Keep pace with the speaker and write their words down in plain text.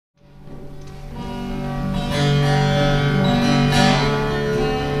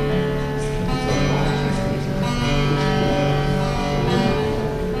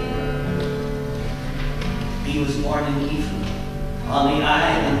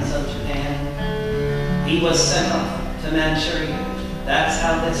He was sent off to Manchuria. That's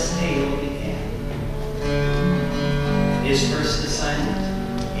how this tale began. His first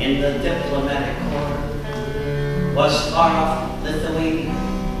assignment in the diplomatic corps was far off Lithuania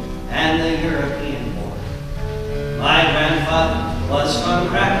and the European War. My grandfather was from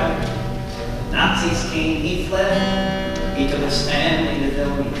Krakow. Nazis came, he fled. He took his family to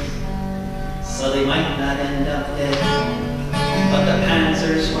Vilnius, so they might not end up dead. But the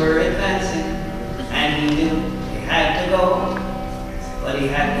panzers were advancing, and he knew he had to go, but he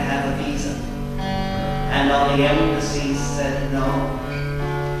had to have a visa. And all the embassies said no.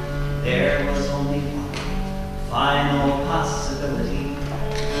 There was only one final possibility.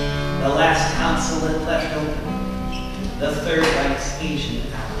 The last consulate left open, the Third Reich's Asian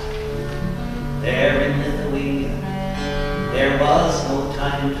ally. There in Lithuania, there was no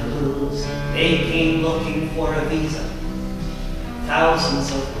time to lose. They came looking for a visa.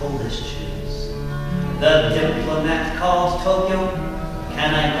 Thousands of Polish Jews. The diplomat called Tokyo.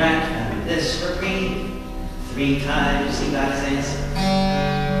 Can I grant them this reprieve? 3 times he got his answer.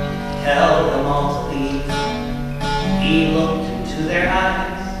 Tell them all to leave. He looked into their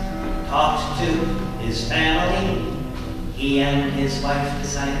eyes, talked to his family. He and his wife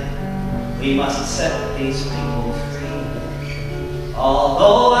decided we must set these people free.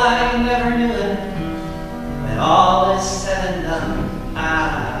 Although I never knew it, when all is said and done, I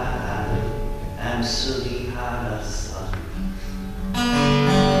am Sugihara's son.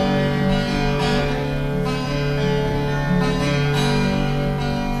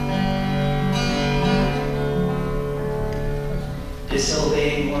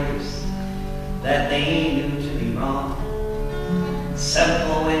 Disobeying orders that they knew to be wrong,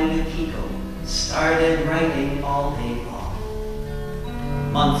 Saalbau and Yukiko started writing all day long.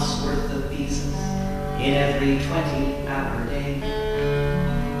 Months worth of visas in every 20-hour day.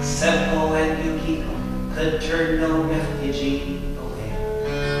 Saalbau and Yukiko could turn no refugee away.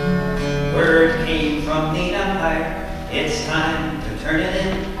 Word came from the Empire, it's time to turn it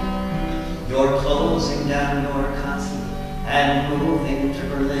in. You're closing down your consulate and moving to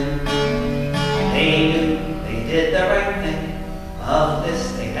Berlin. They knew they did the right thing, of this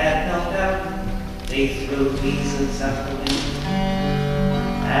they had no doubt. They threw visas out the window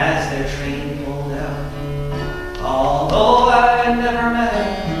as their train pulled out. Although I never met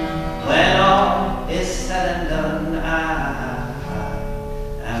him, when all is said and done, I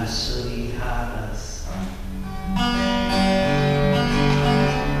am Sugihara's son.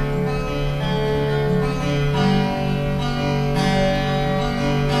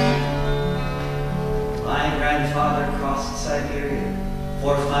 My grandfather crossed Siberia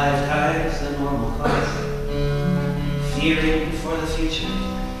for 5 times the normal cost, fearing for the future.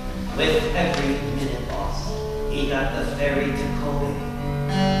 With every minute lost, he got the ferry to Kobe,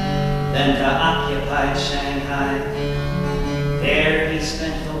 then to occupied Shanghai. There he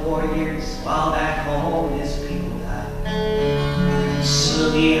spent the war years, while back home his people died.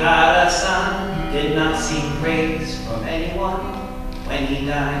 Sugihara-san did not seek praise from anyone. When he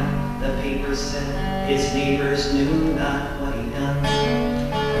died, the papers said his neighbors knew not what he'd done.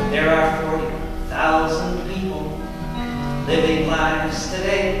 But there are 40,000 people living lives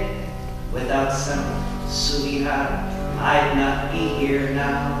today without some Sugihara. I'd not be here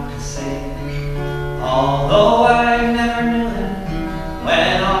now to say, although I never knew